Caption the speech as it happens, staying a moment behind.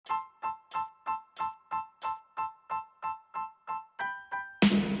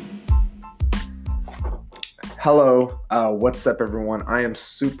Hello, what's up, everyone? I am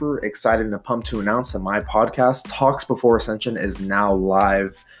super excited and pumped to announce that my podcast, Talks Before Ascension, is now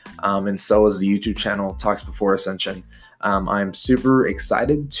live, and so is the YouTube channel, Talks Before Ascension. I'm super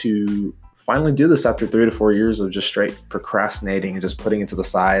excited to finally do this after 3 to 4 years of just straight procrastinating and just putting it to the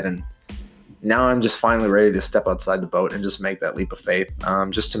side. And now I'm just finally ready to step outside the boat and just make that leap of faith,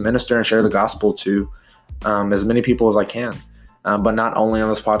 just to minister and share the gospel to as many people as I can. But not only on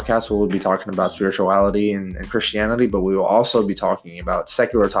this podcast will we be talking about spirituality and Christianity, but we will also be talking about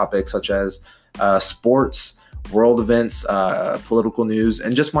secular topics such as sports, world events, political news,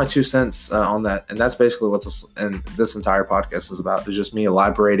 and just my 2 cents on that. And that's basically what this entire podcast is about. It's just me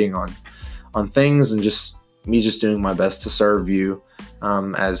elaborating on things and just me just doing my best to serve you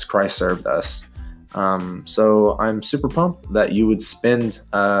as Christ served us. So I'm super pumped that you would spend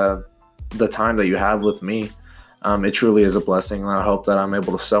the time that you have with me. It truly is a blessing, and I hope that I'm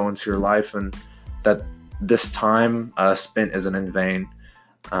able to sow into your life and that this time spent isn't in vain.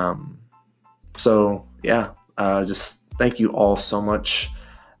 Just thank you all so much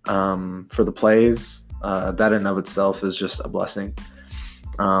for the plays. That in and of itself is just a blessing.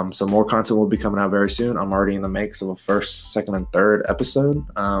 So more content will be coming out very soon. I'm already in the makes of a first, second, and third episode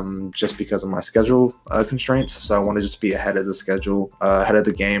just because of my schedule constraints. So I wanted just to be ahead of the schedule, ahead of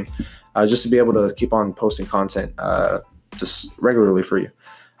the game, just to be able to keep on posting content just regularly for you.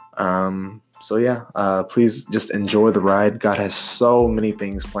 Please just enjoy the ride. God has so many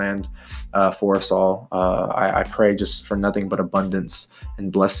things planned for us all. I pray just for nothing but abundance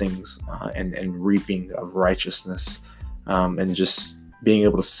and blessings and reaping of righteousness and just being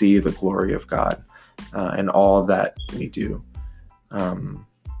able to see the glory of God and all that we do.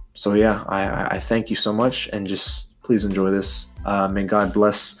 I thank you so much, and just please enjoy this. May God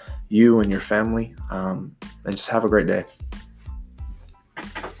bless you and your family, and just have a great day.